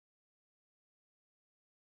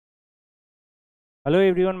Hello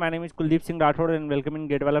everyone, my name is 𝐂𝐚𝐴 and welcome in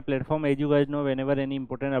Wallah platform. As you guys know, whenever any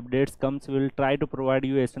important updates comes, we will try to provide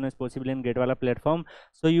you as soon as possible in Wallah platform,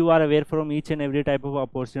 so you are aware from each and every type of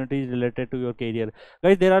opportunities related to your career.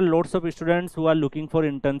 Guys, there are lots of students who are looking for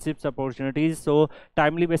internships opportunities, so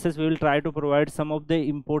timely basis we will try to provide some of the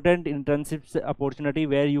important internships opportunity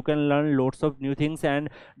where you can learn lots of new things, and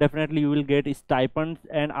definitely you will get stipends,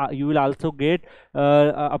 and you will also get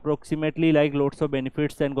approximately like lots of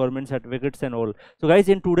benefits and government certificates and all. So guys,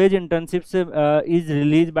 in today's internships is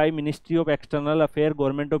released by Ministry of External Affairs,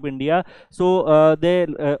 Government of India. So they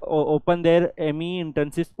open their ME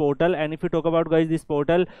internships portal, and if you talk about guys this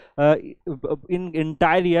portal, in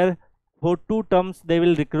entire year for 2 terms they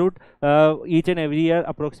will recruit each and every year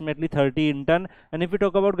approximately 30 intern. And if you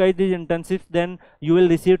talk about guys these internships, then you will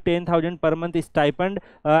receive 10,000 per month stipend,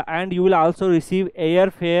 and you will also receive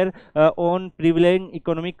airfare on prevailing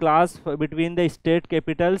economic class between the state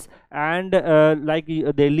capitals and like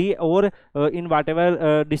Delhi, or in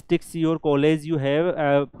whatever districts your college you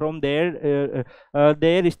have, from there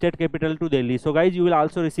their state capital to Delhi. So guys, you will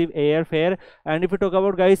also receive airfare. And if you talk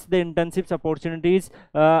about guys the internships opportunities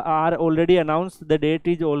are already announced, the date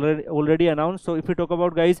is already announced. So if you talk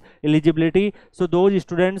about guys eligibility, so those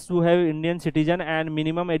students who have Indian citizen and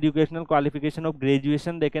minimum educational qualification of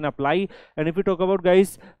graduation, they can apply. And if you talk about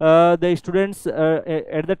guys the students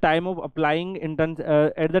at the time of applying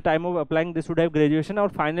they should have graduation, or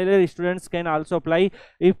final year students can also apply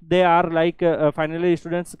if they are like final year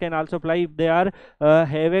students can also apply if they are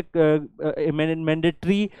have a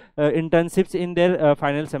mandatory internships in their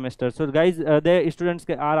final semester. So guys, the students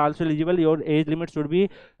are also eligible. Your age limit should be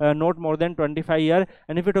not more than 25 years.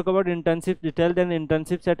 And if you talk about internship detail, then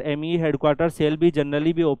internships at ME headquarters shall be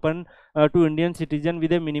generally be open to Indian citizen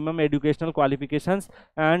with a minimum educational qualifications,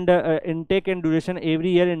 and intake and duration every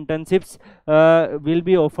year internships will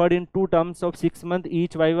be offered in 2 terms of 6 months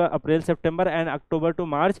each via April, September and October to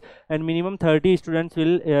March, and minimum 30 students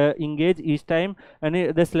will engage each time.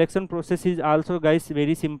 And the selection process is also guys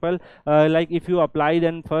very simple. Like if you apply,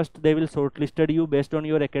 then first they will shortlisted you based on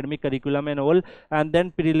your academic curriculum and all, and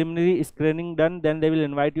then preliminary screening done, then they will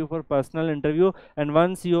invite you for personal interview. And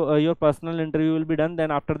once your personal interview will be done,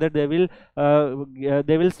 then after that they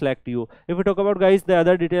will select you. If we talk about guys the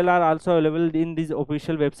other detail are also available in this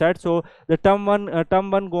official website. So the term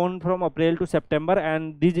one gone from April to September,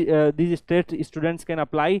 and these state students can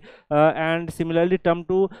apply, and similarly term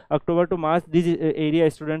 2 October to March, these area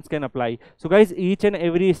students can apply. So guys, each and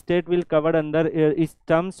every state will covered under each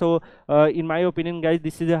term. So in my opinion guys,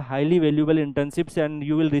 this is a highly valuable internships, and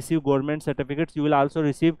you will receive government certificates. You will also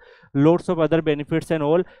receive lots of other benefits and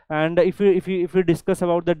all. And if you discuss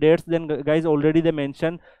about the dates, then guys already they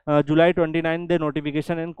mentioned July 29 the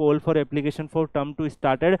notification and call for application for term 2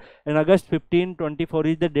 started, and August 15-24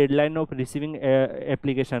 is the deadline of receiving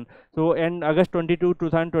application. So and August 22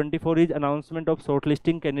 2024 is announcement of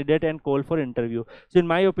shortlisting candidate and call for interview. So in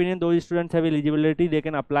my opinion, those students have eligibility, they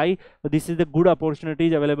can apply. This is the good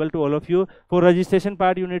opportunities available to all of you. For registration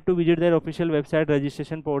part, you need to visit their official website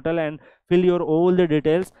registration portal and fill your all the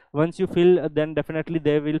details. Once you fill, then definitely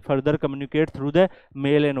they will further communicate through the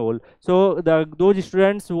mail and all. So those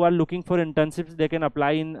students who are looking for internships, they can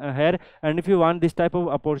apply in here. And if you want this type of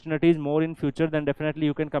opportunities more in future, then definitely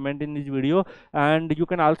you can comment in this video, and you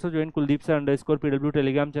can also join 𝐂𝐚𝐴_PW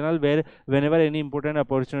Telegram channel, where whenever any important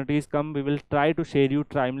opportunities come, we will try to share you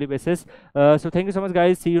timely basis. So thank you so much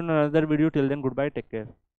guys, see you in another video. Till then, goodbye, take care.